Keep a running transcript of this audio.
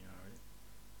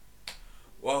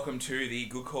Welcome to the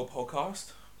Good Call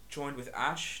podcast. Joined with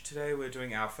Ash. Today we're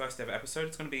doing our first ever episode.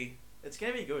 It's gonna be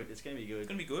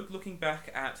good. Looking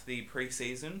back at the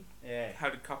pre-season, Yeah.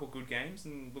 had a couple good games,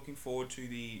 and looking forward to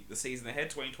the season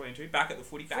ahead, 2022. Back at the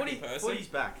footy, back in person.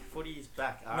 Footy is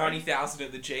back. 90,000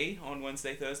 at the G on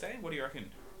Wednesday, Thursday. What do you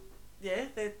reckon? Yeah,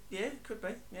 could be.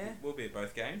 Yeah. We'll be at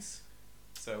both games,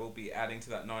 so we'll be adding to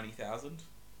that 90,000.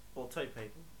 Well, two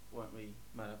people won't we,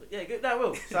 mate? But yeah, good. No,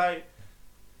 we'll. So,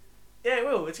 yeah, it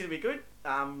will. It's gonna be good.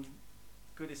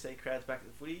 Good to see crowds back at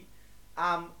the footy.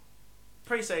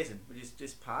 Pre-season, which is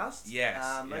just passed. Yes.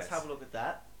 Let's have a look at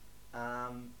that.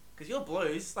 Because your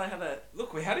Blues, they had a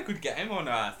We had a good game on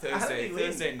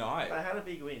Thursday night. They had a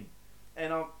big win,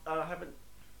 and I haven't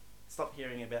stopped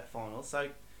hearing about finals. So,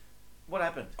 what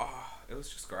happened? Oh, it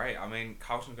was just great. I mean,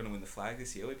 Carlton are going to win the flag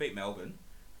this year. We beat Melbourne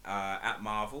at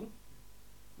Marvel.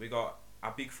 We got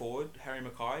our big forward, Harry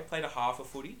Mackay, played a half of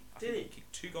footy. Did he?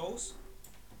 Kicked 2 goals.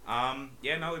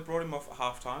 We brought him off at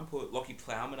half time, put Lockie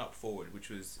Plowman up forward, which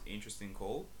was an interesting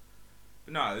call.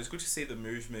 But no, it was good to see the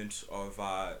movement of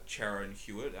Chera and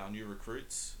Hewitt, our new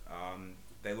recruits.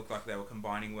 They looked like they were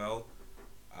combining well.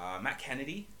 Matt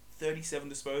Kennedy, 37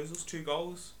 disposals, 2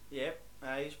 goals. Yep,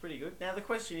 he's pretty good. Now the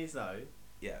question is though.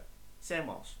 Yeah. Sam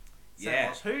Walsh. Yeah.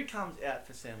 Walsh. Who comes out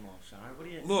for Sam Walsh?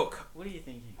 What are you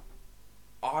thinking?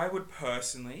 I would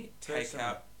personally take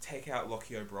out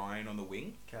Lockie O'Brien on the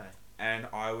wing. Okay. And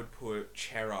I would put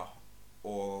Chera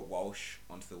or Walsh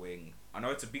onto the wing. I know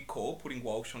it's a big call, putting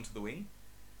Walsh onto the wing.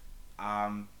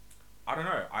 I don't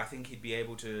know. I think he'd be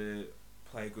able to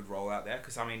play a good role out there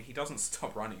because, I mean, he doesn't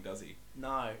stop running, does he?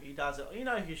 No, he doesn't. You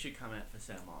know who should come out for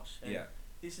Sam Walsh? And yeah.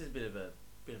 This is a bit of a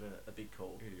big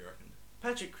call. Who do you reckon?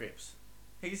 Patrick Cripps.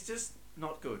 He's just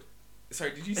not good.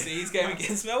 Sorry, did you see his game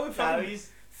against Melbourne? No, he's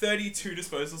 32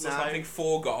 disposals or something,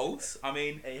 4 goals. I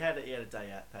mean, he had a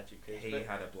day out, Patrick Cripps. He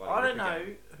had a bloody. I don't know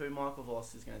who Michael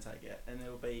Voss is going to take out, and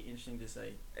it'll be interesting to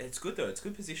see. It's good though. It's a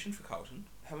good position for Carlton.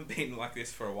 Haven't been like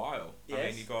this for a while. Yes. I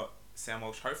mean, you got Sam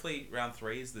Walsh. Hopefully, round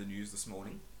 3 is the news this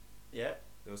morning. Yeah.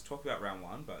 There was talk about round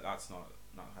 1, but that's not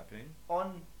happening.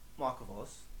 On Michael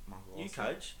Voss, you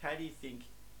coach. How do you think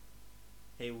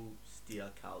he will steer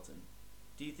Carlton?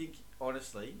 Do you think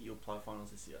honestly you'll play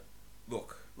finals this year?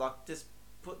 Look, just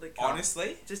put the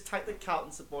honestly, just take the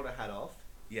Carlton supporter hat off.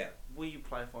 Yeah. Will you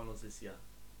play finals this year?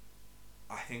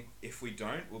 I think if we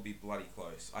don't, we'll be bloody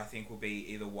close. I think we'll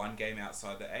be either 1 game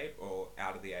outside the 8 or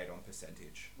out of the 8 on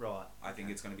percentage. Right. I think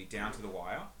it's going to be down to the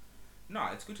wire. No,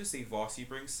 it's good to see Voss. He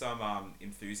brings some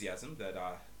enthusiasm that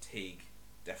Teague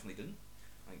definitely didn't.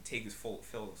 I think Teague fell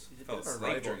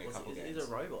asleep during a couple of games. He's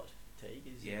a robot, Teague.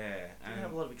 Yeah. He didn't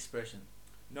have a lot of expression.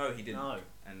 No, he didn't. No.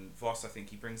 And Voss, I think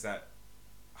he brings that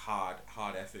hard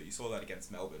effort. You saw that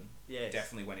against Melbourne. Yes.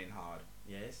 Definitely went in hard.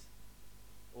 Yes.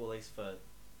 Or at least for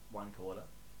 1 quarter.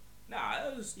 Nah,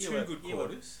 it was 2 good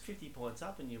quarters. You were 50 points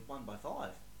up and you won by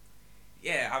 5.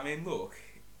 Yeah, I mean, look.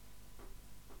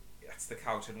 That's the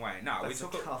Carlton way. No, we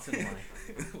took the Carlton way.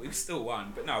 We still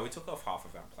won, but no, we took off half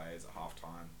of our players at half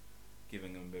time,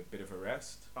 giving them a bit of a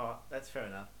rest. Alright, that's fair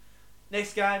enough.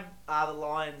 Next game, the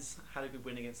Lions had a good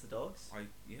win against the Dogs. I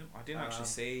didn't actually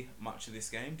see much of this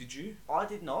game. Did you? I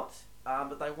did not,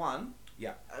 but they won.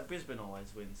 Yeah. Brisbane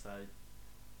always wins, so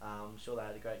I'm sure they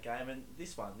had a great game. And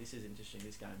this is interesting.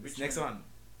 This game. Next one.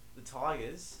 The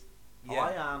Tigers.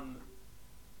 Yeah. I'm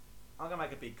gonna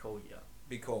make a big call here.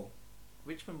 Big call.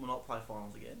 Richmond will not play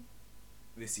finals again.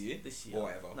 This year.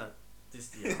 Or ever. No.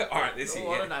 This year. Alright, this year.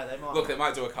 I don't know. They might. Look, they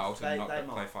might do a Carlton, they play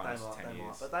might, finals they for 10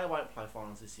 years. but they won't play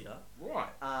finals this year. Right.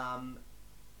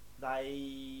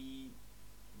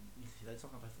 They're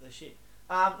talking about their shit.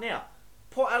 Now,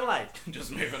 Port Adelaide.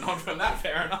 Just moving on from that,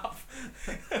 fair enough.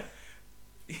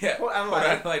 Yeah. Port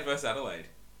Adelaide versus Adelaide.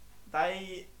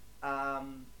 They, I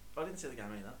didn't see the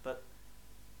game either, but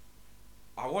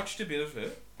I watched a bit of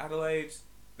it. Adelaide,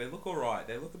 they look alright.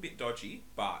 They look a bit dodgy,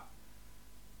 but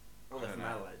they're from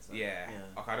Adelaide. So yeah.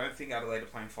 Like, I don't think Adelaide are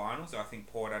playing finals. I think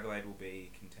Port Adelaide will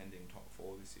be contending top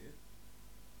 4 this year.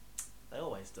 They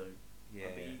always do. Yeah.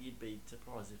 You'd be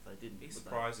surprised if they didn't. Be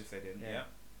surprised if they didn't. Yeah.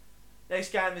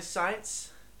 Next game, the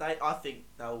Saints. I think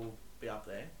they'll be up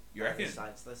there. You reckon?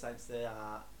 The Saints, they're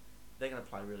going to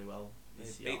play really well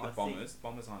this year. Beat the Bombers. The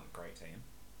Bombers aren't a great team.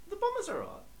 The Bombers are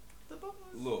right. The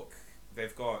Bombers. Look,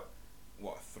 they've got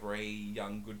 3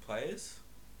 young good players.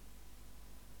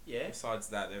 Yeah. Besides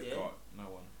that, they've got no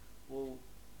one. Well,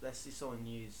 you saw in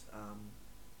news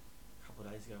a couple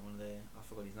of days ago. I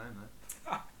forgot his name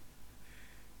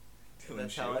though.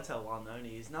 That's how well known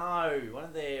he is. No, one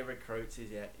of their recruits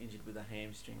is out injured with a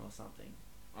hamstring or something.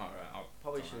 Oh right.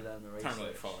 Probably should have done the research. Don't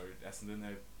really follow Essendon.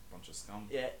 They're a bunch of scum.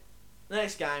 Yeah. The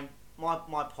next game,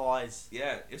 my Pies.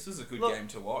 Yeah, this was a good Look, game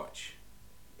to watch.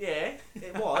 Yeah,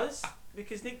 it was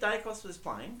because Nick Dacos was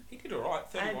playing. He did alright,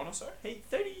 31 or so. He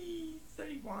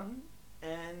 31,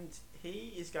 and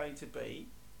he is going to be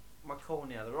my call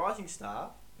now, the rising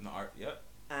star. No, yep.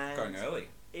 And Going early.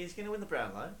 He's going to win the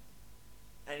Brownlow,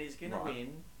 and he's going to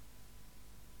win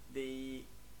the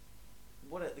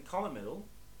Coleman medal.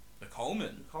 The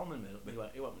Coleman? The Coleman medal.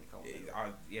 He won't win the Coleman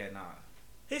medal. Yeah, nah.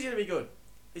 He's going to be good.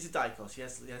 He's a Dacos. He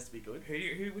has to be good.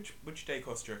 Which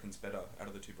Dacos do you reckon's better out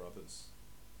of the two brothers?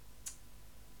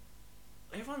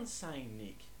 Everyone's saying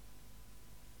Nick.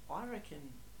 I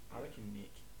reckon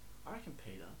Nick. I reckon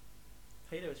Peter.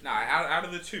 Peter was... No, out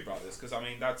of the two brothers, because, I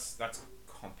mean, that's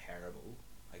comparable,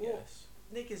 I guess.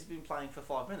 Nick has been playing for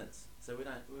 5 minutes, so we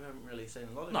haven't really seen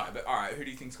a lot of No, but alright, who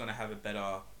do you think's going to have a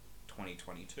better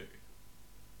 2022?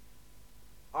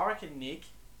 I reckon Nick,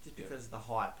 just because of the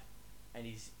hype, and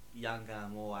he's younger,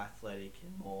 more athletic,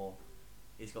 and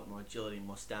he's got more agility,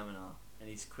 more stamina, and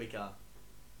he's quicker,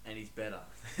 and he's better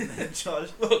than Josh.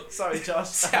 Look, sorry, Josh.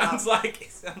 sounds like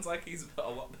he's a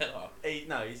lot better. He's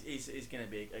going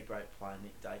to be a great player,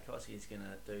 Nick Dacos. He's going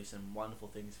to do some wonderful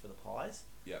things for the Pies.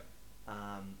 Yep.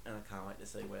 And I can't wait to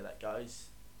see where that goes.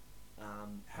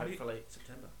 Hopefully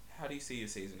September. How do you see your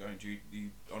season going? Do you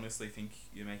honestly think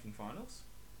you're making finals?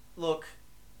 Look,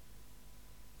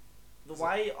 the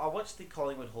way I watched the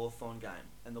Collingwood Hawthorn game,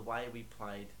 and the way we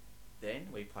played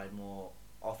we played more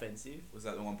offensive. Was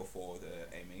that the one before the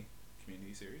Amy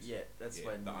Community Series? Yeah, that's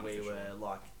when we were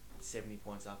like 70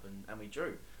 points up and we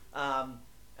drew. And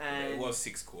it was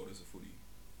 6 quarters of footy.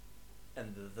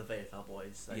 And the VFL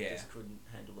boys, they just couldn't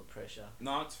handle the pressure.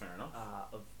 No, it's fair enough.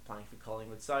 Of playing for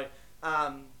Collingwood. So,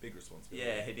 big responsibility.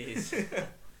 Yeah, it is.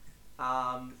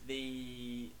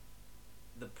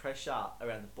 The pressure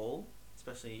around the ball,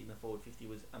 especially in the forward 50,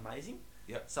 was amazing.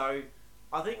 Yep. So,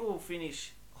 I think we'll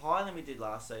finish higher than we did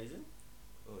last season.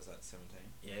 What was that, 17?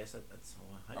 Yeah, so that's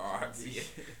all I hope. Alright,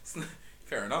 yeah.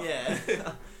 Fair enough. Yeah.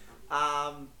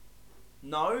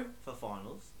 No for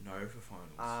finals. No for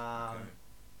finals. Okay.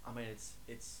 I mean,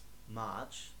 it's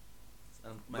March.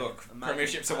 Look,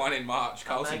 premierships are won in March.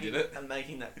 Carlton did it. I'm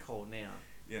making that call now.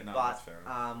 Yeah, no, but, that's fair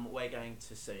enough. We're going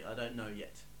to see. I don't know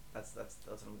yet. That's what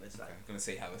I'm going to say. Okay, I'm going to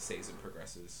see how the season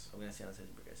progresses. I'm going to see how the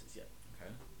season progresses, yeah.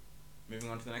 Okay. Moving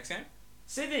on to the next game.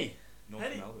 Sydney. North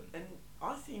Melbourne. And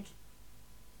I think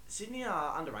Sydney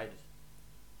are underrated.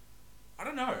 I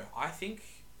don't know. I think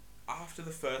after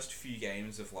the first few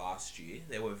games of last year,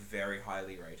 they were very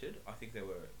highly rated. I think they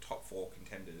were top 4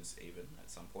 contenders even at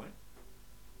some point.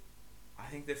 I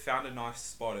think they've found a nice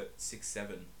spot at 6-7.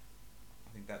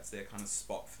 I think that's their kind of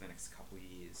spot for the next couple of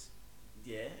years.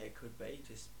 Yeah, it could be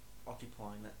just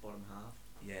occupying that bottom half.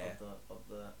 Yeah. Of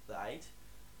the 8.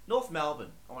 North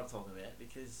Melbourne, I want to talk about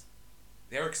because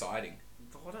they're exciting.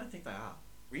 I don't think they are.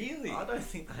 Really? I don't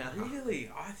think they are. Really?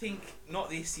 I think not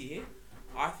this year.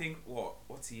 I think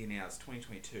what's the year now? It's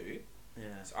 2022.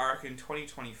 Yeah. So I reckon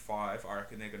 2025. I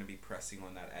reckon they're going to be pressing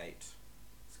on that 8.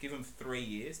 Let's give them 3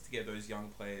 years to get those young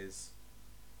players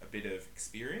a bit of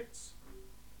experience.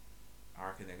 I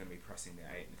reckon they're going to be pressing the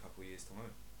 8 in a couple of years'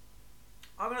 time.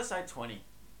 I'm going to say 20.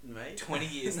 Mate. 20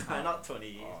 years No, time. not 20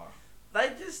 years. Oh.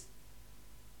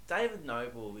 David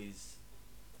Noble is...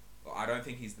 Well, I don't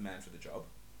think he's the man for the job.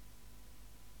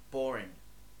 Boring.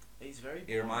 He's very boring.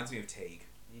 He reminds me of Teague.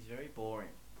 He's very boring.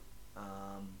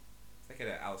 They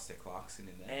get Alistair Clarkson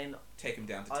in there. And take him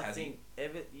down to Tassie. I think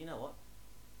you know what?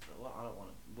 Well,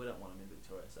 we don't want him in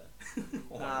Victoria, so.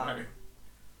 No.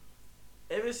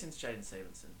 Ever since Jaden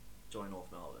Stevenson joined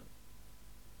North Melbourne,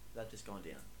 they've just gone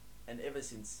down. And ever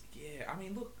since... Yeah, I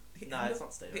mean, look... No, it's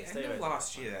not Steven. The end of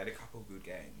last year, they had a couple of good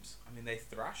games. I mean, they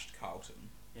thrashed Carlton.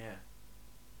 Yeah.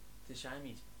 It's a shame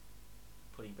he's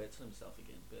putting bets on himself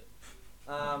again, but...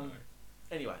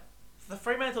 Anyway, the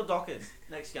Fremantle Dockers,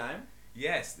 next game.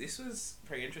 Yes, this was a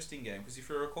pretty interesting game, because if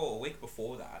you recall, a week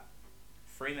before that,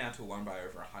 Fremantle won by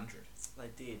over 100. They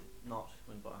did not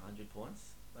win by 100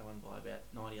 points. They won by about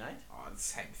 98. Oh, the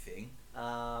same thing.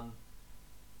 And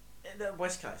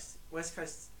West Coast. West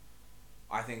Coast...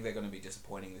 I think they're going to be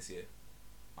disappointing this year.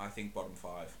 I think bottom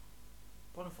 5.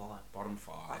 Bottom 5? Bottom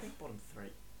 5. I think bottom 3.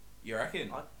 You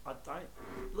reckon? I don't...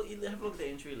 Look, have a look at the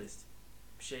entry list.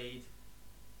 Sheed.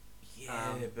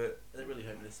 Yeah, but... It really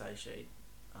hurt me to say Sheed,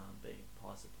 being a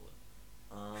Pie supporter.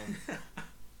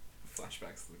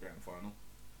 Flashbacks to the grand final.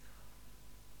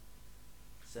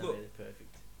 Look,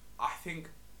 perfect. I think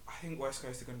West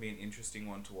Coast are going to be an interesting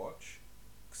one to watch,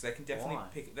 because they can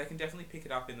definitely pick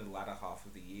it up in the latter half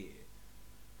of the year,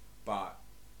 but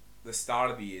the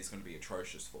start of the year is going to be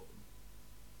atrocious for them,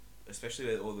 especially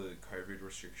with all the COVID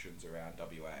restrictions around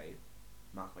WA.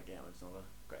 Mark McGowan's not a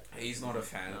great He's not a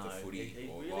fan of the No, footy he's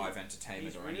or really- live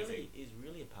entertainment or anything. He's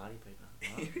really a party pooper.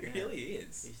 He Mark. really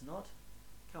is. He's not.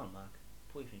 Come on, Mark.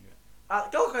 Pull your finger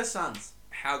out. Gold Coast Suns.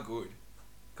 How good?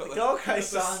 Got The Gold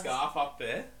Coast got the Suns. scarf up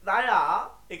there. They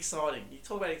are exciting. You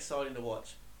talk about exciting to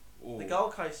watch. Ooh. The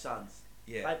Gold Coast Suns.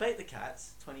 Yeah. They beat the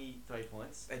Cats 23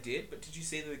 points. They did, but did you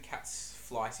see the Cats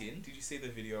flight in? Did you see the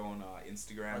video on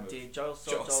Instagram? I of did. Joel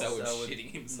Selwood Selwood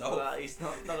shitting himself. No, he's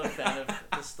not a fan of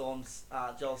the Storm's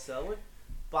Joel Selwood.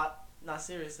 But, no,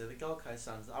 seriously, the Gold Coast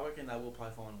Suns, I reckon they will play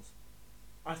finals.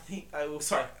 I think they will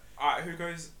Sorry, play... alright, who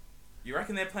goes... You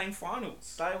reckon they're playing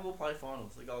finals? They will play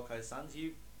finals, the Gold Coast Suns.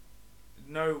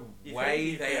 No You way heard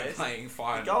me they are first. playing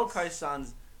finals. The Gold Coast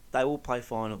Suns, they will play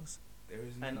finals. There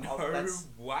is And no that's-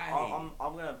 way. I'm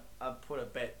going to put a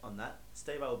bet on that.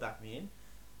 Steve will back me in.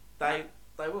 They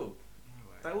will. No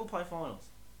way. They will play finals.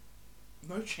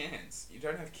 No chance. You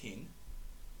don't have King.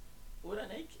 We don't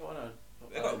need... Oh, no.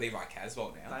 They've got Levi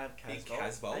Casbolt now. They have Big Casbolt.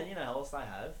 Casbolt. And you know who else they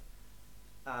have?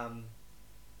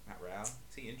 Matt Rao. Is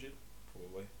he injured?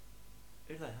 Probably.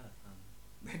 Who do they have?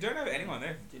 They don't have anyone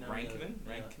there. Do you know Rankinen?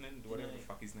 the- yeah. Rankinen, Do you whatever know- the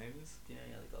fuck his name is. Do you know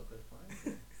any other Gold Coast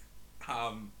players?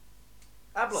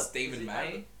 Ablett. Stephen Is it May?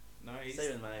 Ablett? No, he's...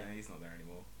 Stephen May. No, he's not there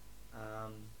anymore.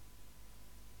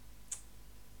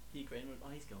 Hugh Greenwood. Oh,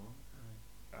 he's gone.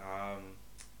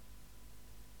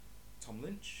 Tom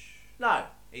Lynch? No.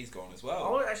 He's gone as I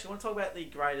well. want to talk about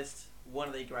one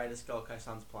of the greatest Gold Coast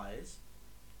Suns players,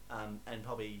 and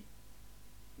probably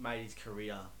made his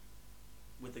career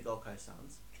with the Gold Coast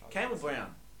Suns. Campbell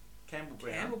Brown.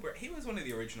 He was one of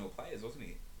the original players, wasn't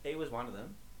he? He was one of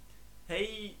them.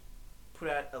 He put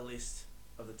out a list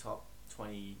of the top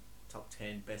 20, top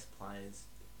 10 best players.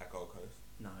 At Gold Coast.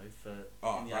 No, for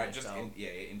Oh, in the right, AFL. just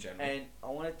in general. And I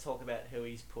want to talk about who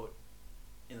he's put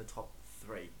in the top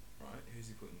 3. Right, who's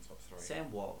he put in the top 3?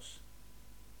 Sam Walsh.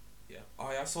 Yeah.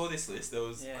 Oh, yeah, I saw this list. There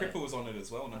was Yeah. Cripple was on it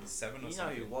as well, number 7 or You know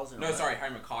something. who wasn't No, on sorry,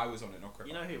 Harry Mackay was on it, not Cripple.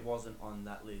 You know who wasn't on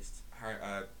that list? Harry,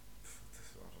 I don't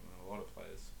know, a lot of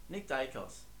players. Nick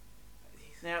Dacos.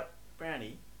 Now,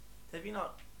 Brownie, have you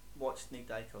not watched Nick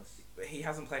Dacos? But he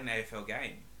hasn't played an AFL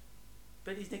game.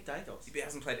 But he's Nick Dacos. He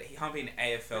hasn't played. He can't be an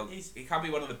AFL. But he's- He can't be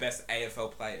one of the best AFL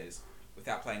players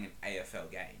without playing an AFL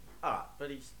game. Alright,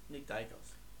 but he's Nick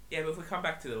Dacos. Yeah, but if we come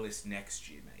back to the list next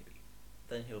year, maybe.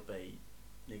 Then he'll be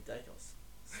Nick Dacos.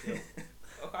 Still.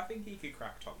 Look, I think he could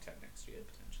crack top 10 next year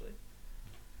potentially.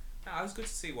 No, it was good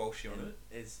to see Walsh on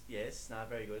it. Yes, no,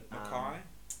 very good. Mackay,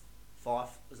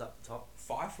 Fife was up the top.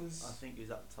 Fife was I think he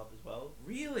was up the top as well.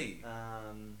 really.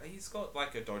 Um, He's got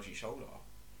like a dodgy shoulder.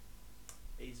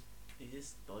 he's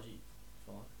just dodgy.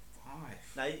 Fife.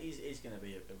 Fife. No, he's going to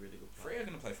be a really good Freo player. are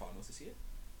going to play finals this year.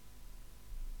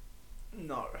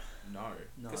 No. No,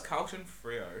 because Carlton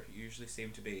Freo usually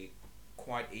seem to be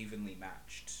quite evenly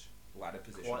matched ladder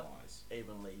position wise.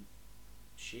 Evenly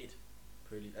shit,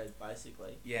 pretty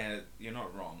basically. Yeah, you're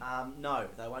not wrong. No,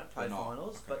 they won't play They're not,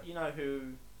 finals. okay. But you know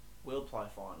who will play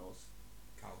finals?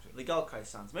 Carlton. The Gold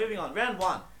Coast Suns. Moving on, round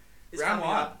 1 is Round coming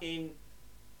one. up in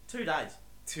 2 days.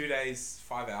 2 days,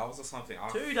 5 hours or something.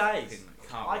 2 days.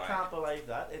 Can't I wait. can't believe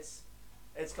that.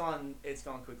 It's gone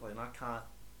quickly, and I can't.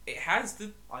 It has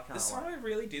the I can't. the summer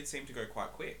really did seem to go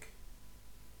quite quick.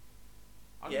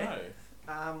 I don't Yeah.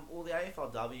 know. Well, the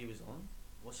AFLW was on.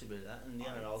 Watched a bit of that, and the Oh,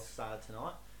 NRL started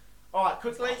tonight. All right,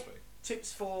 quickly. Last week.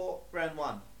 Tips for round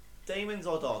 1: Demons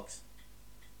or Dogs?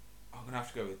 I'm gonna have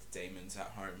to go with the Demons at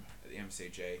home at the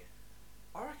MCG.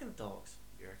 I reckon the Dogs.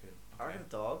 You reckon? I reckon the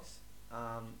Dogs.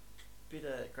 Bit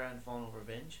of grand final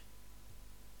revenge.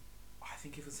 I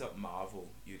think if it's at Marvel,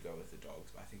 you'd go with the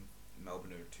Dogs. But I think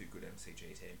Melbourne are a too good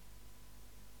MCG team.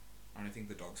 I don't think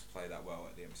the Dogs play that well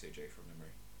at the MCG from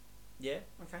memory. Yeah.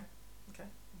 Okay.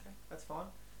 That's fine.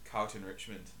 Carlton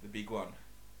Richmond, the big one.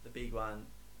 The big one.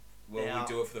 Will Now- we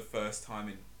do it for the first time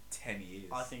in 10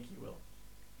 years? I think you will.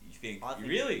 You think? I think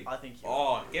Really? I think you.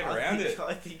 Oh, get around it.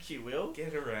 I think you will.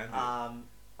 Get around it.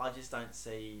 I just don't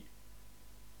see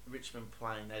Richmond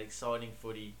playing that exciting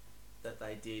footy that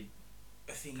they did.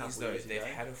 The thing couple is, though, years they've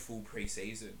ago. had a full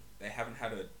pre-season. They haven't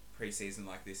had a pre-season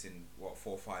like this in, 4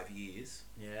 or 5 years.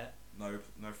 Yeah. No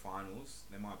finals.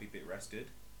 They might be a bit rested.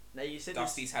 Now you said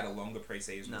Dusty's had a longer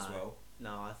pre-season as well.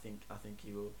 No, I think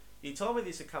you will. You told me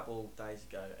this a couple days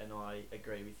ago, and I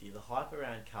agree with you. The hype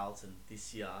around Carlton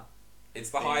this year,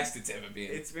 It's the highest it's ever been.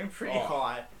 it's been pretty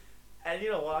high. And you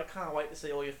know what? I can't wait to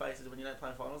see all your faces when you don't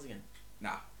play finals again.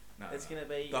 No. It's gonna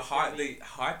be The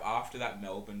hype after that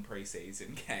Melbourne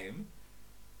pre-season game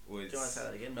was... Do you want to say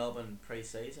that again? Melbourne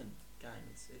pre-season game.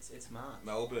 It's March.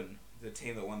 Melbourne, the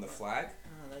team that won the flag.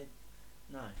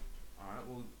 No.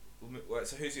 Alright,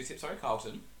 so who's your tip? Sorry,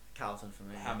 Carlton. Carlton for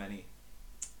me. How many?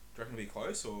 Do you reckon it'll be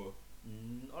close or...?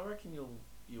 I reckon you'll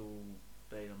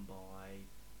beat them by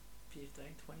 15,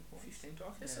 20 points. 15 to Yeah.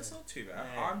 That's not too bad.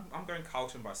 Yeah. I'm going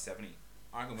Carlton by 70.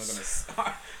 I reckon we're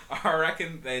gonna. I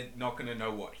reckon they're not gonna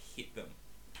know what hit them.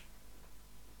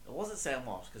 It wasn't Sam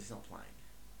Walsh because he's not playing.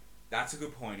 That's a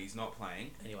good point. He's not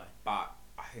playing, Anyway. but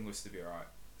I think we'll still be alright.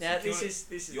 Now St Kilda- this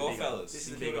is your the big one. fellas. This is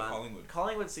St the big Kilda, one. Collingwood.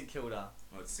 Collingwood, St Kilda.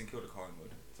 Oh, it's St Kilda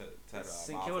Collingwood.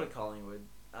 St Kilda, Collingwood.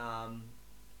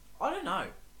 I don't know,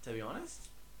 to be honest,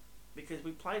 because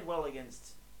we played well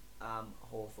against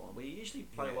Hawthorn. We usually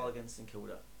play well against St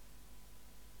Kilda.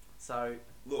 So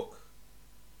Look,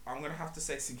 I'm gonna have to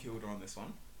say St Kilda on this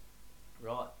one.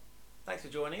 right, thanks for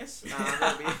joining us.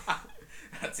 That'll be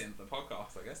That's the end of the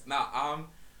podcast, I guess. Nah,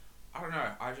 I don't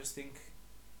know. I just think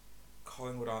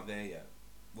Collingwood aren't there yet.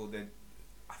 Well,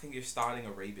 I think you're starting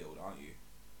a rebuild, aren't you?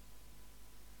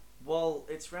 well,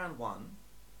 it's round one.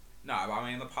 No, but I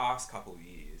mean, in the past couple of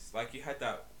years, like you had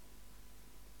that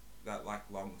like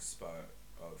long spurt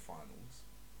of finals,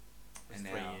 It was and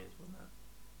 3 now years, wasn't that?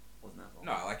 Wasn't that long?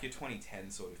 no, like your 2010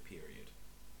 sort of period.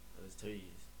 It was 2 years.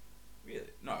 Really?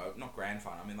 No, not grand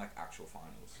final. I mean, like actual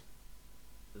finals.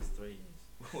 It was 3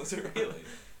 years. Was it really?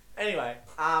 Anyway,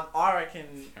 I reckon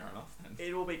Fair enough then.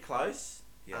 it will be close.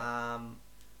 Yeah.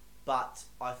 But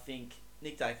I think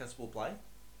Nick Dacus will play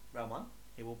round one.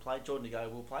 He will play. Jordan De Go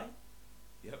will play.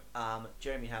 Yep.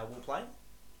 Jeremy Howe will play.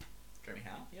 Jeremy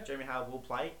Howe. Yep. Jeremy Howe will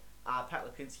play. Pat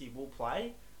Lipinski will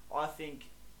play. I think,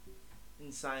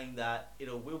 in saying that,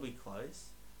 will be close.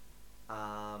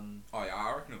 Oh yeah,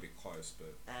 I reckon it'll be close,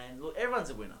 but And look,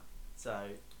 everyone's a winner. So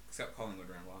except Collingwood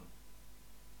round one.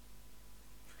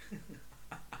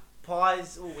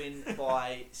 Pies will win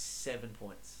by 7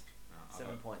 points. No,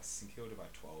 7 points. St Kilda by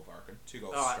 12, I reckon. 2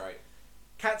 goals Alright. straight.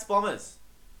 Cats Bombers.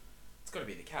 It's got to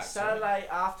be the Cats. Saturday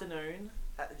afternoon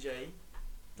at the G.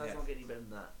 Does Yeah. not get any better than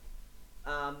that.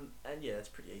 And yeah, that's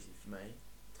pretty easy for me.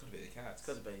 It's got to be the Cats. It's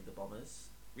got to be the Bombers.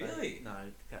 Really? No,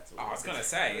 the Cats will Oh, win. I was gonna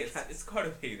say The Cats- it's got to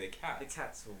be the the Cats.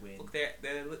 Cats will win. Look,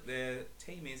 their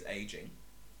team is aging,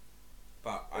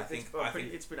 but I think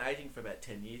it's been aging for about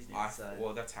 10 years now.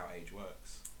 well, that's how age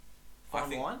works.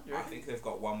 Fine wine? You I reckon? think they've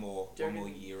got one more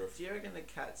year of. Do you reckon the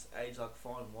Cats age like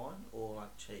fine wine or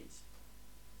like cheese?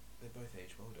 They both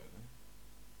age well, don't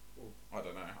they? Well, I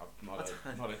don't know. I'm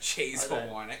I not a cheese I or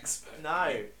don't- wine expert.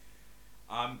 No.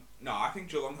 No, I think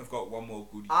Geelong have got one more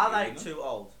good year. Are they in them. too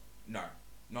old? No,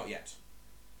 not yet.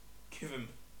 Give them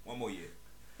one more year.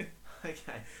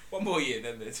 Okay. One more year,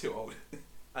 then they're too old.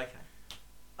 Okay.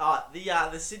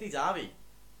 The Sydney Derby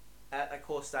at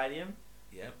Accor Stadium.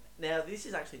 Yep. Now this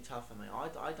is actually tough for me.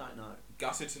 I don't know.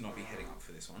 Gutted to not be heading up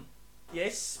for this one.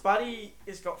 Yes, Buddy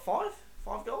has got five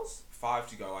goals. 5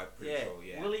 to go, I'm pretty sure,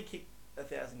 yeah. Will he kick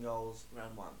 1,000 goals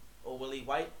round one, or will he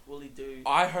wait? Will he do?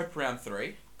 I hope round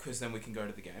 3, because then we can go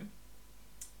to the game.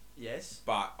 Yes.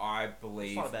 But I believe...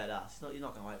 It's not about us. You're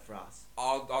not going to wait for us.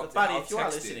 But Buddy, if you are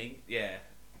listening... Yeah.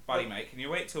 Buddy, mate, can you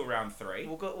wait till round 3?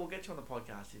 We'll get you on the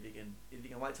podcast if you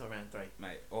can wait till round 3.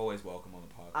 Mate, always welcome on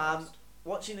the podcast.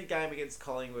 Watching the game against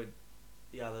Collingwood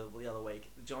the other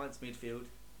week, the Giants midfield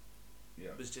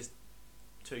was just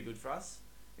too good for us.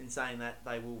 In saying that,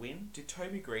 they will win. Did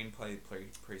Toby Green play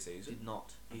pre-season? Did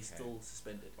not. He's Okay. still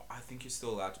suspended. I think you're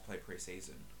still allowed to play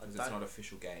pre-season because it's not an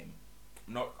official game.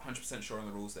 I'm not 100% sure on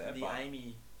the rules there, The but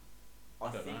Amy,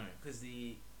 I don't think, know. because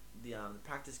the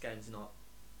practice games are not.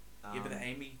 yeah, but the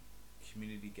Amy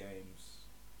community games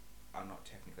are not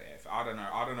technically AF. I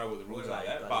don't know what the rules are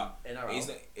there, but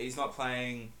NRL, he's not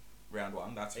playing round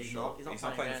 1. That's for sure. He's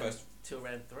not playing the first. till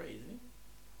round 3, isn't he?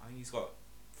 I think he's got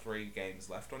 3 games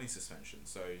left on his suspension,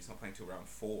 so he's not playing till round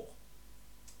 4.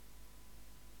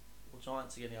 Well,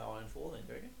 Giants are getting our own 4 then, do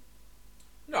you reckon?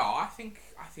 No, I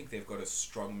think they've got a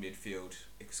strong midfield,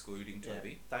 excluding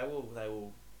Toby. Yeah, they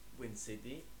will win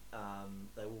Sydney.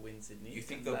 They will win Sydney. You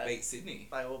think they'll beat Sydney?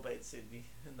 They will beat Sydney,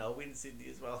 and they'll win Sydney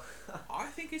as well. I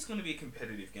think it's going to be a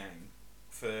competitive game.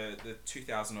 For the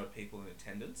 2,000 odd people in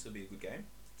attendance, it'll be a good game.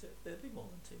 There'll be more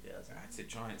than 2,000. It's a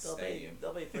Giants stadium.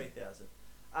 There'll be 3,000.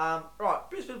 Right,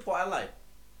 Brisbane Port Adelaide.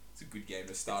 It's a good game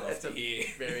to start off the year.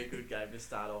 Very good game to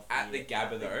start off At the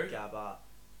Gabba, though. Gabba.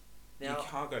 You Now,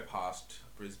 can't go past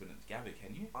Brisbane at the Gabba,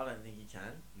 can you? I don't think you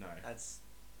can. No. That's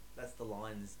the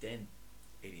Lions' den.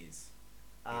 It is.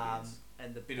 Is.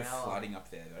 And the Bit power, of flooding up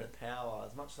there, though. The power,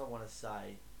 as much as I want to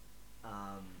say,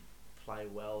 play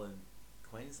well in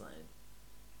Queensland,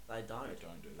 they don't.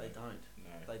 They don't.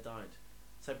 No. They don't.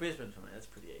 So Brisbane for me, that's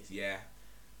pretty easy. Yeah.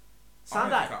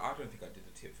 Sunday. I don't think I did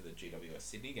a tip for the GWS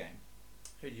Sydney game.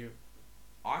 Who do you?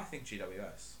 I think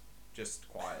GWS. Just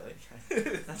quietly.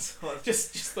 Okay. That's what.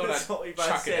 just thought that's I'd what we both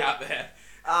chuck said. it out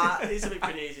there. This will be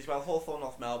pretty easy as well. Hawthorn,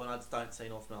 North Melbourne. I just don't see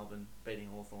North Melbourne beating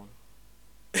Hawthorn.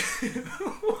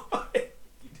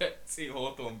 You don't see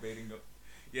Hawthorn beating them.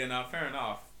 Yeah, no, fair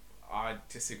enough. I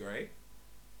disagree.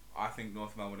 I think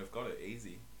North Melbourne have got it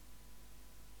easy.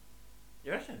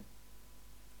 You reckon?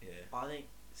 Yeah. I think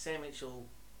Sam Mitchell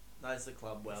knows the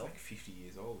club well. He's like 50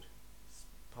 years old.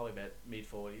 Probably about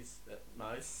mid-40s at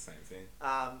most. Same thing.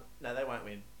 No, they won't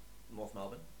win North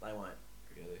Melbourne. They won't.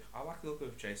 Really? I like the look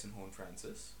of Jason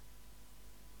Horne-Francis.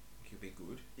 I think he'll be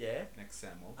good. Yeah. Next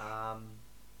Sam Walsh.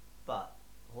 But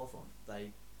Hawthorn,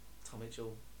 Tom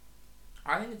Mitchell.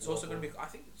 I think it's also going to be... I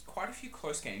think it's quite a few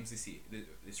close games this year,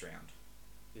 this round.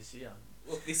 This year?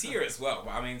 Well, this year as well,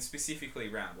 but I mean specifically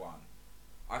round 1.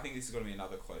 I think this is going to be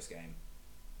another close game.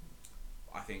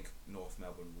 I think North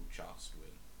Melbourne will just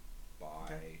win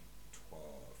by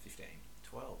 15.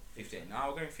 12. 15. No,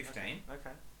 we're going 15.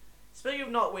 Okay. Speaking of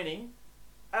not winning,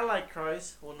 Adelaide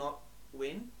Crows will not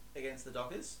win against the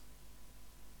Dockers.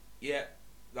 Yeah.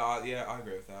 Yeah, I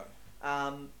agree with that.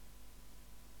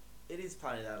 It is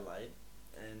playing at Adelaide,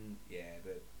 and yeah,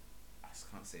 but I just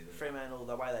can't see that. Fremantle,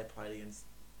 the way they played against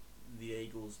the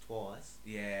Eagles twice.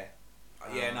 Yeah.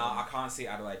 No, I can't see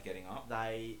Adelaide getting up.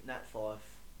 Nat Fyfe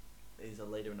is a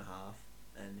leader and a half,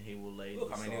 and he will lead.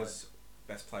 Look, I mean, he was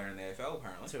best player in the AFL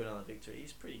apparently. To another victory.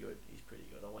 He's pretty good.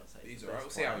 I won't say he's the alright. best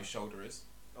We'll see player. how his shoulder is.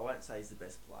 I won't say he's the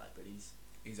best player, but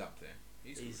he's up there.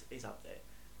 He's up there.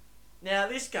 Now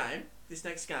this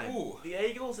next game, Ooh. the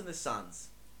Eagles and the Suns.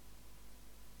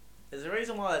 There's a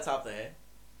reason why that's up there.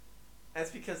 That's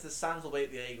because the Suns will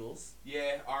beat the Eagles.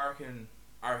 Yeah, I reckon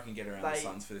get around the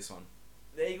Suns for this one.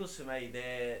 The Eagles for me,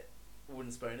 they're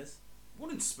wooden spooners.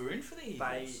 Wooden spoon for the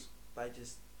Eagles. They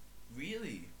just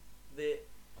really. They're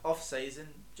off season.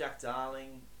 Jack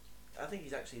Darling, I think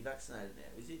he's actually vaccinated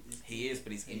now. He is,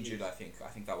 but he's injured. I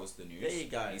think that was the news. There you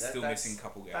go. He's still missing a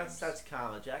couple games. That's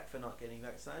karma, Jack, for not getting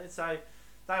vaccinated. So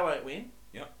they won't win.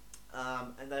 Yep.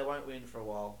 And they won't win for a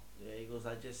while. The Eagles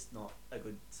are just not a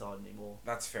good side anymore.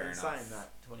 That's fair enough. Saying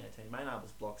that, 2018 Maynard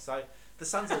was blocked, so the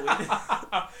Suns will win.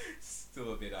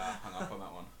 Still a bit hung up on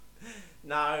that one.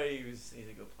 No, he's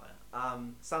a good player.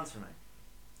 Suns for me.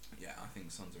 Yeah, I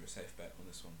think Suns are a safe bet on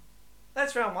this one.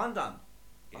 That's round 1 done.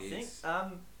 I think.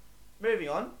 Moving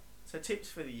on. So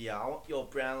tips for the year. I want your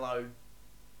Brownlow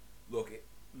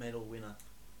medal winner.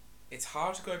 It's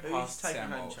hard to go past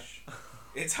Sam Walsh.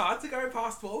 It's hard to go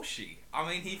past Walshy. I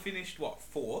mean, he finished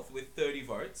 4th with 30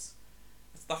 votes.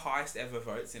 It's the highest ever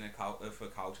votes in for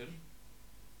Carlton.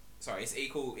 Sorry, it's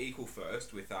equal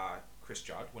first with Chris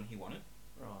Judd when he won it.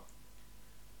 Right.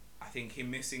 I think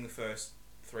him missing the first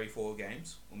 3-4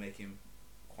 games will make him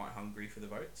quite hungry for the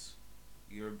votes.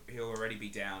 He'll already be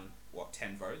down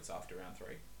 10 votes after round 3.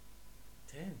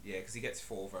 10. Yeah, because he gets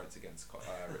 4 votes against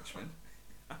Richmond.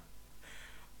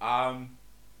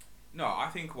 No, I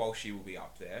think Walshy will be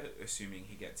up there, assuming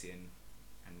he gets in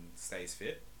and stays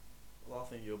fit. Well, I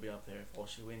think you'll be up there if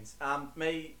Walshy wins.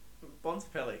 Me,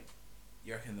 Bontempelli.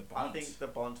 You reckon the Bont? I think the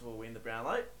Bont will win the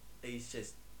Brownlow. He's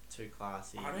just too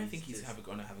classy. I don't think he's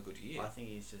going to have a good year. I think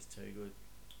he's just too good.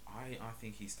 I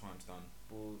think his time's done.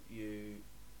 Well, you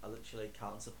are literally a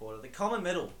Carlton supporter. The common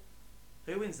medal.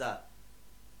 Who wins that?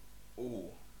 Ooh.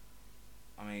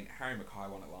 I mean, Harry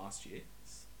Mackay won it last year.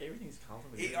 Everything's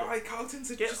Carlton. Carlton's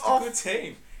just a good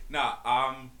team. Nah,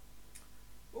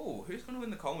 who's going to win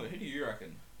the Coleman? Who do you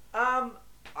reckon? I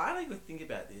don't even think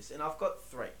about this, and I've got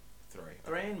 3. 3.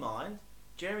 Three okay. in mind.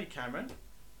 Jeremy Cameron.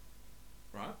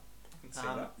 Right. I can see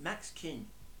that. Max King.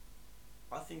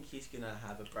 I think he's going to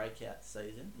have a breakout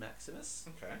season. Maximus.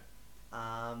 Okay.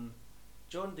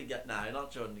 Jordan DeGoey. No,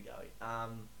 not Jordan DeGoey.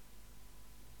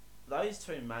 Those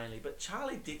two mainly, but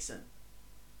Charlie Dixon.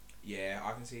 Yeah,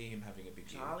 I can see him having a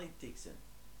big year. Charlie Dixon.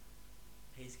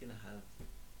 He's going to have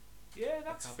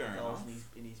that's a couple fair of goals enough.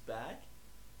 in his bag.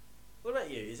 What about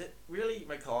you? Is it really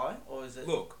Mackay or is it...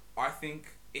 Look, I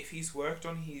think if he's worked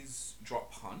on his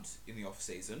drop punt in the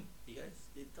off-season...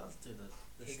 It does do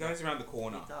the he snap. goes around the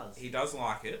corner. It does. He does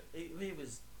like it. He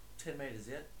was 10 metres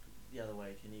out the other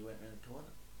week and he went around the corner.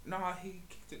 No, he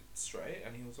kicked it straight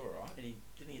and he was alright. And he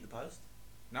didn't hit the post?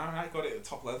 No, he got it at the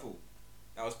top level.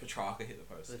 That was Petrarca hit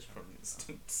the post from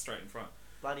straight in front.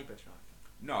 Bloody Petrarca.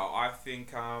 No, I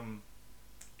think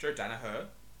Joe Danaher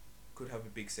could have a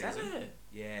big season. Danaher?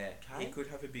 Yeah, Okay. he could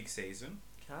have a big season.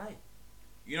 Okay.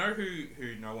 You know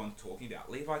who no one's talking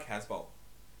about? Levi Casbolt.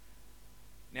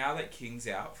 Now that King's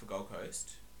out for Gold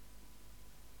Coast,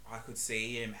 I could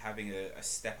see him having a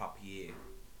step up year.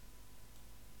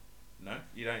 No,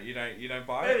 you don't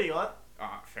buy it. Moving on.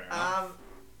 Fair enough.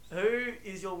 Who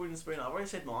is your wooden spoon? I've already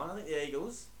said mine. I think the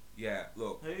Eagles. Yeah,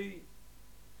 look. Who?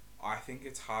 I think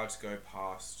it's hard to go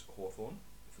past Hawthorn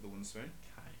for the wooden spoon.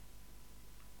 Okay.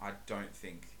 I don't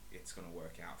think it's going to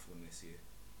work out for them this year.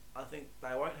 I think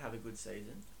they won't have a good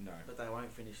season, No. but they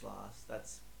won't finish last.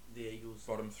 That's the Eagles.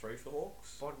 Bottom 3 for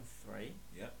Hawks? Bottom 3.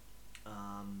 Yep.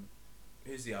 Um,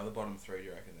 Who's the other bottom 3, do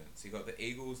you reckon, then? So you got the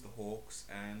Eagles, the Hawks,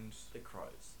 and... the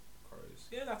Crows. Crows.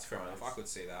 Yeah, that's fair Crows. enough. I could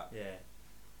see that.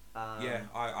 Yeah. Yeah,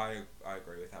 I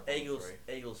agree with that. Eagles.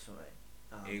 Three. Eagles for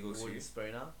me. Eagles Wood for you? and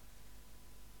Spooner.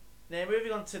 Now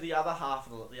moving on to the other half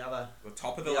of the other. The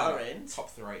top of the other ladder. end. Top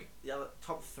 3. The other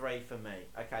top 3 for me.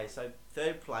 Okay, so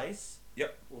third place.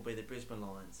 Yep. Will be the Brisbane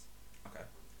Lions. Okay.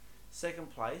 Second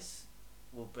place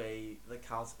will be the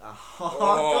Carlton.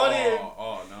 Oh, got him.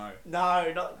 Oh no.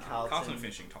 No, not Carlton. Carlton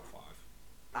finishing top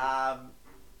 5.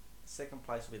 Second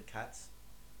place will be the Cats.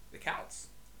 The Cats.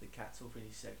 The Cats will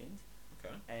finish second.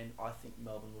 Okay. And I think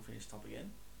Melbourne will finish top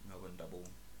again. Melbourne double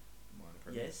minor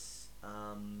premiers. Yes.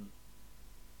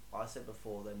 I said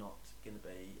before they're not going to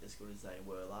be as good as they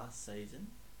were last season.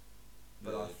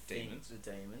 But I think Demons. the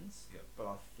Demons. Yep. But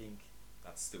I think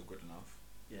That's still good enough.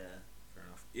 yeah. Fair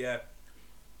enough. Yeah.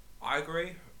 I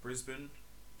agree. Brisbane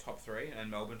top 3 and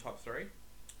Melbourne top 3.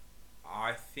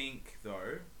 I think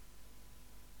though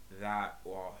that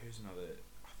who's another?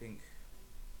 I think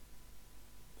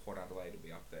Port Adelaide will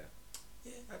be up there.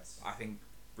 Yeah, that's I think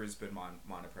Brisbane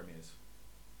minor premiers.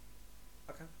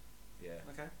 okay. Yeah.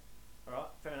 Okay. All right.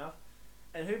 Fair enough.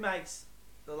 And who makes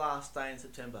the last day in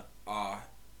September?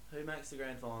 Who makes the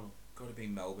grand final? Got to be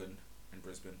Melbourne and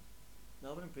Brisbane.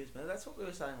 Melbourne and Brisbane. That's what we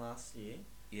were saying last year.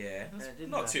 Yeah, And it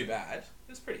didn't not happen. too bad.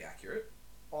 It's pretty accurate.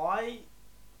 I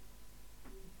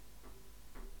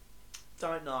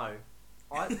don't know.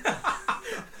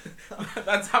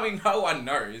 That's having no one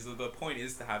knows. The point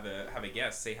is to have a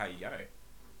guess, see how you go.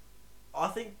 I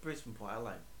think Brisbane Port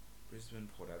Adelaide. Brisbane,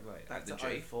 Port Adelaide. That's at the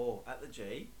G. 04 at the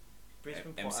G.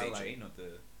 Brisbane Port MCG, Adelaide. not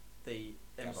the. The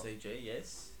Gabba. MCG,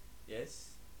 yes.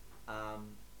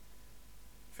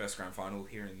 First grand final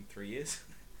here in 3 years.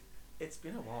 It's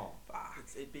been a while. Fuck.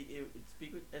 It's big.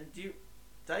 And do you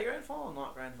day grand final or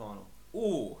night grand final?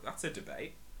 Ooh, that's a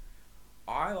debate.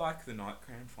 I like the night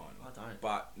grand final. I don't.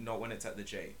 But not when it's at the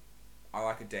G. I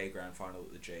like a day grand final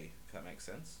at the G, if that makes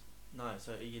sense. No,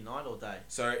 so are you night or day?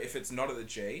 So if it's not at the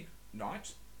G,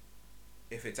 night.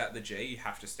 If it's at the G, you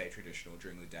have to stay traditional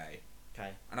during the day. Okay.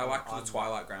 And I like the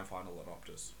Twilight grand final at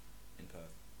Optus in Perth.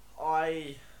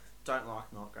 I don't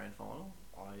like night grand final.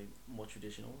 I'm more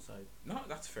traditional, so No,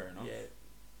 that's fair enough. yeah.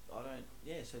 I don't.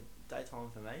 Yeah, so daytime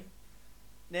for me.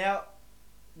 Now,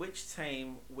 which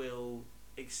team will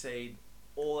exceed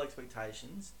all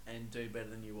expectations and do better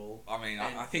than you all? I mean,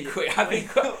 And I think you- we know We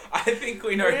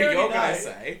who already you're gonna know.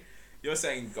 say. You're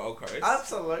saying Gold Coast.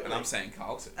 Absolutely. And I'm saying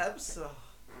Carlton. Absolutely.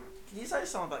 Can you say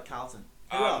something about Carlton?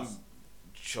 Who Um, else?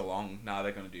 Geelong. Nah,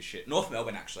 they're gonna do shit. North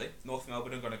Melbourne actually. North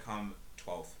Melbourne are gonna come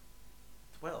 12th.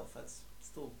 12. That's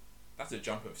still. That's a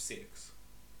jump of 6.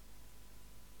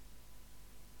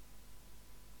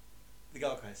 The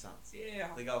Gold Coast Suns. Yeah.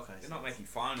 The Gold Coast. They're not Suns. making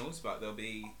finals, but they'll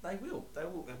be They will. They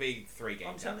will. 3 games.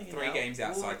 I'm telling you 3 now, games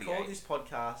outside the we'll record 8. this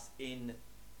podcast in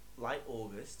late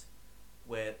August,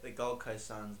 where the Gold Coast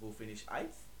Suns will finish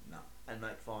 8th No. and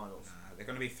make finals. Nah, they're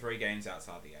gonna be 3 games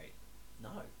outside the 8.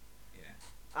 No.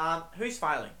 Yeah. Who's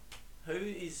failing? Who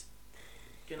is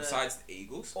gonna Besides the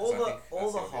Eagles. 'cause all I the think all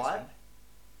that's the obvious hype, one.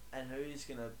 and who's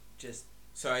gonna just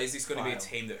So is this going to be a fail?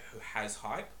 team who has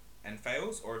hype and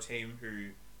fails, or a team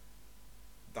who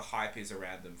the hype is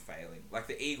around them failing? Like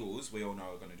the Eagles, we all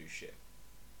know are going to do shit.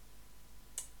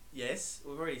 yes,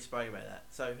 we've already spoken about that.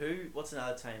 So what's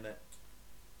another team that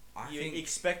I you think.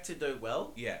 expect to do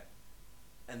well, Yeah,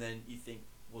 and then you think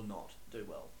will not do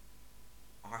well?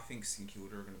 I think St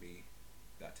Kilda are going to be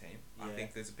that team. I Yeah.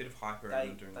 think there's a bit of hype around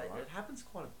them doing alright. It happens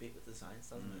quite a bit with the Saints,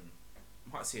 doesn't it?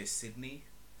 Might see a Sydney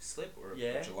slip or a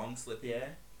Yeah. Geelong slip. Yeah.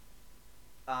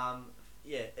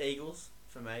 Yeah, Eagles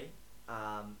for me,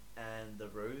 and the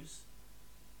Roos.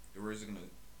 The Roos are going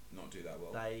to not do that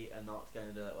well. They are not going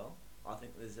to do that well. I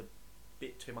think there's a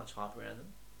bit too much hype around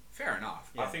them. Fair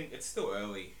enough. Yeah. I think it's still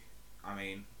early. I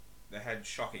mean, they had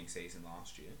shocking season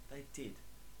last year, They did.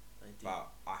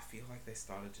 but I feel like they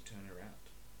started to turn around.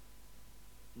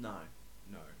 No.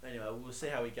 No. Anyway, we'll see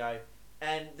how we go.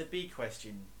 And the big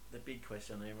question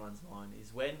on everyone's mind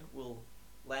is when will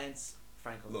Lance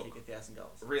Franklin Look. kick 1,000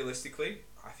 goals? Realistically,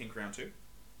 I think round 2.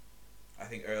 I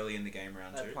think early in the game,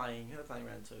 round They're 2. playing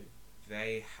round 2.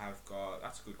 They have got.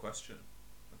 That's a good question.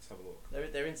 Let's have a look.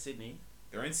 They're in Sydney.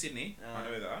 They're in Sydney. I Uh,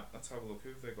 know that. Let's have a look. Who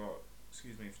have they got?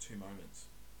 Excuse me for 2 moments.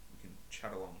 We can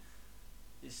chat along.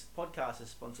 This podcast is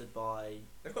sponsored by.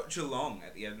 They've got Geelong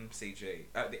at the MCG.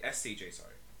 At the SCG,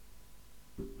 sorry.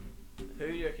 Who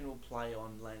do you reckon will play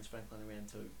on Lance Franklin in round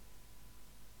 2?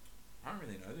 I don't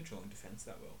really know the Geelong defence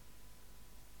that well.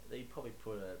 They probably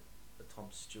put a a Tom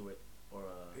Stewart or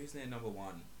a... Who's their number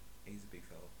one? He's a big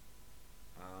fella.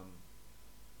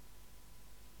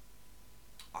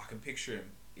 I can picture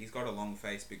him. He's got a long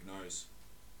face, big nose.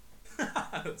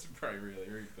 That's probably really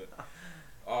rude, but...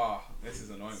 Oh, this is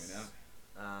annoying me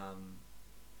now.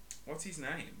 What's his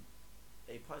name?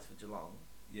 He plays for Geelong.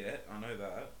 Yeah, I know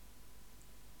that.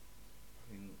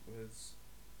 I mean, where's...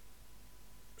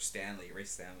 Reece Stanley.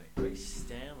 Reece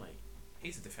Stanley.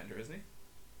 He's a defender, isn't he?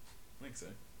 I think so.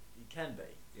 He can be.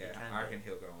 Yeah, He can I be. reckon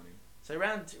he'll go on him. So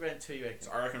round 2, you reckon?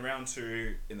 So I reckon round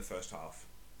 2 in the first half.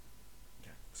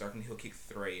 Okay. So I reckon he'll kick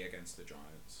 3 against the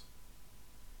Giants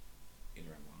in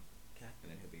round 1. Okay.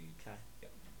 And then he'll be... Okay.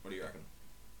 Yep. What do you reckon?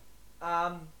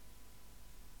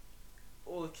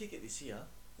 Well, he'll kick it this year.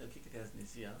 He'll kick 1,000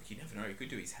 this year. Look, you never know. He could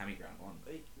do his hammy round 1.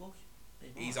 He might.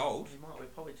 He's old. He might. We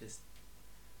probably just...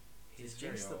 He's Just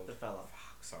very jinxed old. the fella.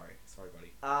 Fuck, sorry,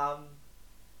 buddy.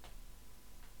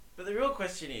 But the real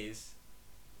question is,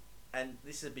 and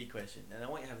this is a big question, and I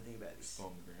want you to have a think about this.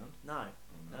 Storm the ground. No.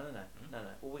 Oh, No.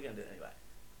 Well, we're going to do it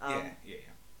anyway. Yeah.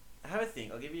 Have a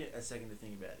think. I'll give you a second to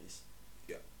think about this.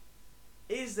 Yeah.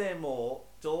 Is there more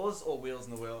doors or wheels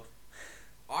in the world?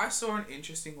 I saw an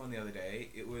interesting one the other day.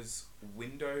 It was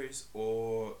windows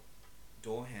or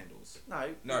door handles.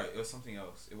 No, it was something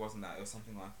else. It wasn't that. It was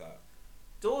something like that.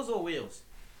 Doors or wheels?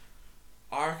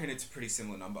 I reckon it's a pretty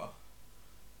similar number. I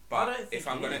But don't think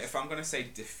if I'm gonna say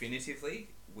definitively,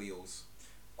 wheels.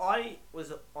 I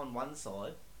was on one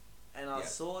side, and I Yeah.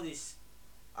 saw this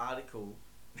article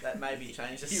that maybe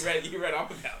changes. you read up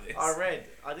about this.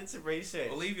 I did some research.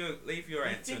 Well, leave your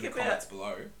answer in the think about- comments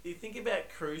below. You think about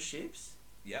cruise ships,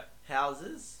 Yep.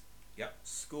 houses, Yep.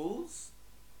 schools,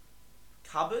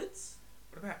 cupboards.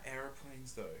 What about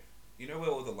aeroplanes though? You know where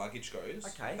all the luggage goes?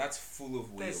 Okay. That's full of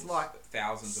wheels. There's like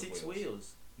thousands 6 of wheels.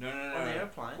 wheels. No. on the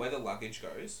airplane. Where the luggage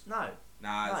goes? No,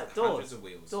 Nah, it's doors. hundreds of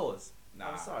wheels. Doors.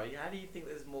 Nah. I'm sorry. How do you think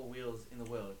there's more wheels in the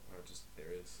world?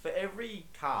 There is. For every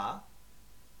car,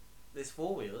 there's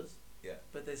 4 wheels. Yeah.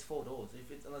 But there's 4 doors.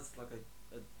 Unless it's like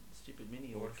a stupid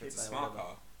mini or Or if it's a coupe or smart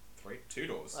whatever. car, 2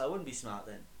 doors. It wouldn't be smart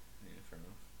then. Yeah, fair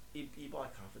enough. You buy a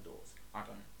car for doors. I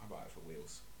don't. I buy it for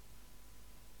wheels.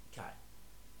 Okay.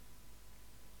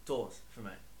 Doors for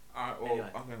me.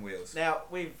 Anyway. I'm going wheels. Now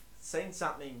we've seen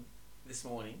something this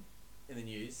morning in the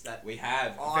news that We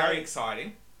have. Very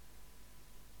exciting.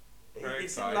 it Very didn't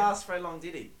exciting. last very long,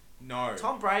 did he? No.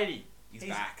 Tom Brady. He's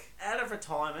back. Out of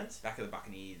retirement. Back at the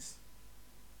Buccaneers.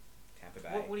 Tampa Bay.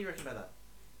 What do you reckon about that?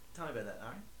 Tell me about that,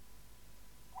 Aaron.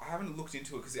 I haven't looked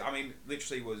into it because, I mean,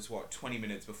 literally was, 20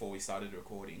 minutes before we started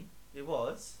recording. It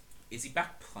was. Is he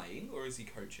back playing or is he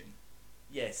coaching?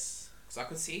 Yes. Because I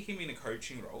could see him in a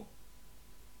coaching role.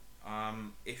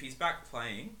 If he's back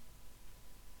playing,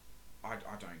 I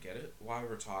don't get it. Why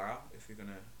retire if you're going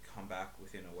to come back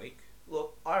within a week?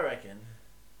 Look, I reckon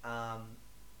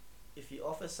if you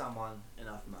offer someone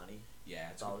enough money, Yeah,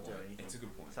 it's a they'll good do point. anything. It's a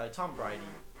good point. So Tom Brady,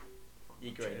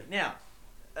 you agree. True. Now,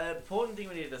 an important thing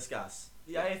we need to discuss.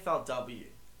 The AFLW.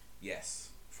 Yes.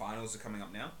 Finals are coming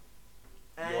up now.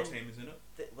 And Your team is in it.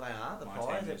 they are. The My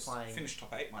Pies team are is playing finished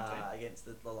top 8, my team. against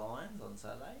the Lions on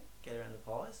Saturday. Get around the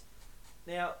Pies.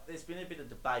 Now, there's been a bit of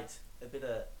debate, a bit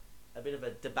of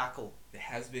a debacle. There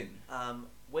has been.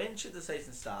 When should the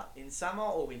season start? In summer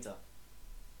or winter?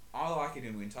 I like it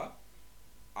in winter.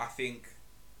 I think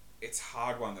it's a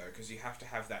hard one though because you have to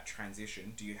have that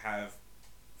transition. Do you have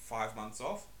 5 months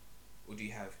off or do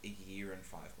you have a year and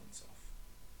 5 months off?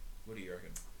 What do you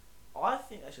reckon? I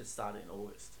think they should start in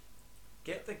August.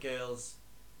 Get the girls.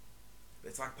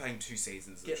 It's like playing 2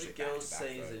 seasons of Get the shit girls' back to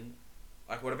back, though. season.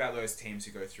 Like, what about those teams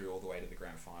who go through all the way to the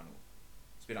grand final?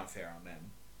 It's a bit unfair on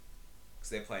them. Because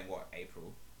they're playing,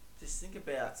 April? Just think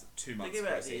about. It's 2 months Think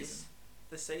about pre-season. this.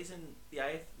 The season,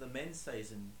 the men's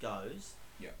season goes.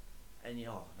 Yeah. And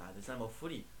no, there's no more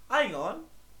footy. Hang on,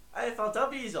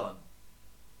 AFLW's on.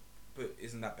 But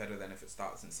isn't that better than if it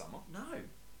starts in summer? No,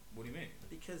 What do you mean?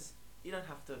 because you don't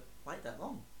have to wait that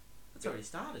long. It's Yeah. already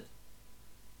started.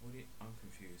 I'm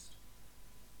confused.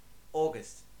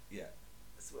 August. Yeah.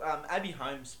 Abby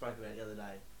Holmes spoke about it the other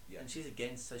day, Yeah. and she's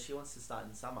against. So she wants to start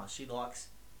in summer. She likes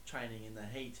training in the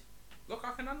heat. Look,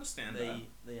 I can understand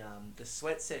that. The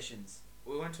sweat sessions.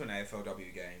 We went to an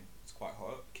AFLW game. It's quite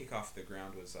hot. Kick off the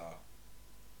ground was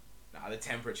the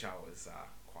temperature was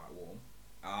quite warm.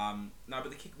 No,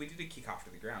 but we did a kick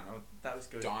after the ground. I was That was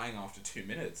good. dying after 2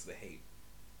 minutes. The heat.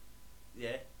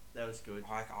 Yeah, that was good.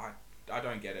 I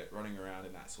don't get it running around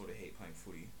in that sort of heat playing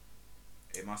footy.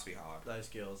 It must be hard. Those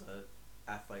girls are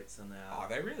athletes, and they Oh, are.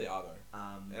 they really are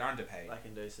though. They're underpaid. They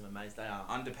can do some amazing. They are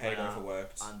Underpaid, they are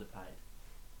overworked. Underpaid.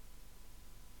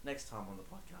 Next time on the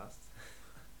podcast,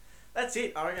 That's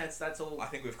it. I reckon that's all. I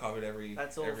think we've covered everything.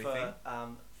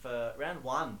 For round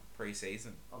 1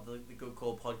 pre-season of the Good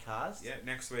Call podcast. Yeah,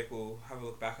 next week we'll have a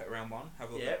look back at round 1, have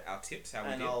a look at our tips, how we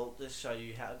did. And I'll just show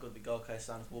you how good the Gold Coast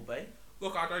Suns will be.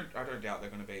 Look, I don't doubt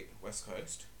they're going to beat West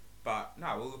Coast, but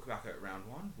no, we'll look back at round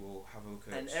 1. We'll have a look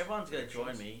at. And everyone's going to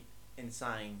join me in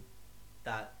saying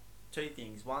that 2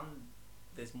 things: one,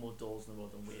 there's more doors in the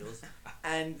world than wheels,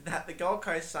 and that the Gold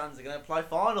Coast Suns are going to play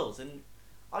finals. And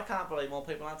I can't believe more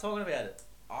people aren't talking about it.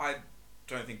 I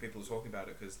don't think people are talking about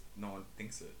it because no one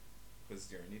thinks it, because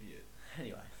you're an idiot.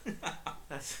 Anyway,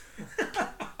 that's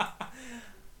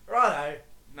righto.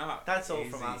 No, that's all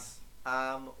from us.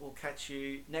 We'll catch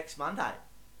you next Monday.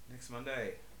 Next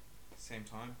Monday, same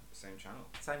time, same channel.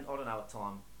 I don't know what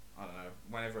time. I don't know.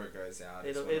 Whenever it goes out,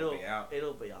 it'll be out.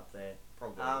 It'll be up there.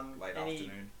 Probably late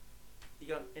afternoon. You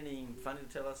got anything funny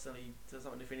to tell us? Something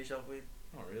to finish off with?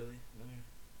 Not really. No.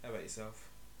 How about yourself?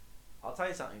 I'll tell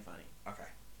you something funny. Okay.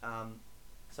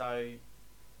 So,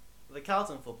 the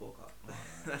Carlton Football Club.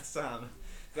 Oh,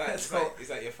 no. Is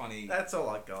that your funny? That's all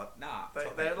I got. Nah.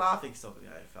 They're laughing stock in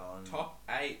the AFL. And top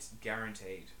 8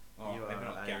 guaranteed. Oh, maybe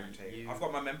not guaranteed. I've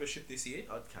got my membership this year.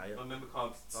 Okay. My member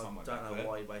card's somewhere back there. I don't know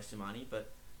why you waste your money,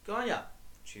 but good on ya.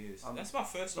 Cheers. That's my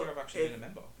first year I've actually been a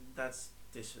member. That's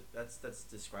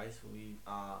disgraceful. You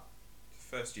are.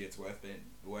 First year it's worth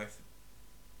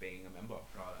being a member.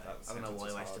 Right. I don't know why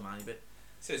you waste your money, but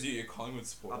says you're a Collingwood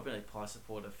supporter. I've been a Pie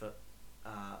supporter for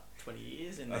 20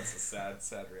 years, and that's a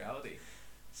sad reality.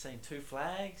 Seen 2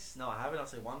 flags? No, I haven't. I've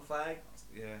seen 1 flag.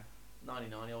 Yeah.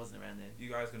 99. I wasn't around then. You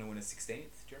guys gonna win a 16th? Do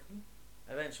you reckon?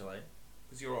 Eventually.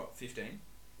 Because you're what, 15?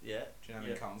 Yeah. Do you know how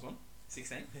many Carlton's won?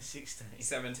 16. 16.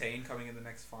 17 coming in the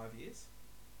next 5 years.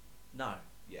 No.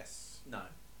 Yes. No.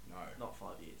 No. Not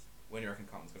 5 years. When do you reckon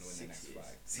Carlton's gonna win their next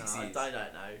flag? 6 years. I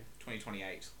don't know.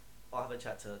 2028. I'll have a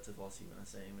chat to Vossi when I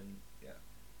see him, and yeah.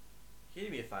 Can you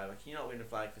do me a favour? Can you not win a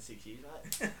flag for 6 years,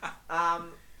 mate?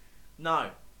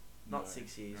 No, not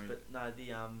 6 years, no. But no,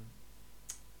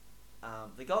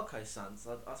 the Gold Coast Suns.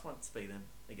 I just want to speak to them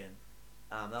again.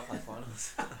 They'll play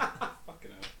finals.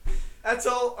 Fucking hell. That's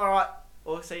all. All right.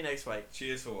 We'll see you next week.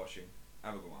 Cheers for watching.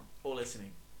 Have a good one. Or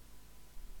listening.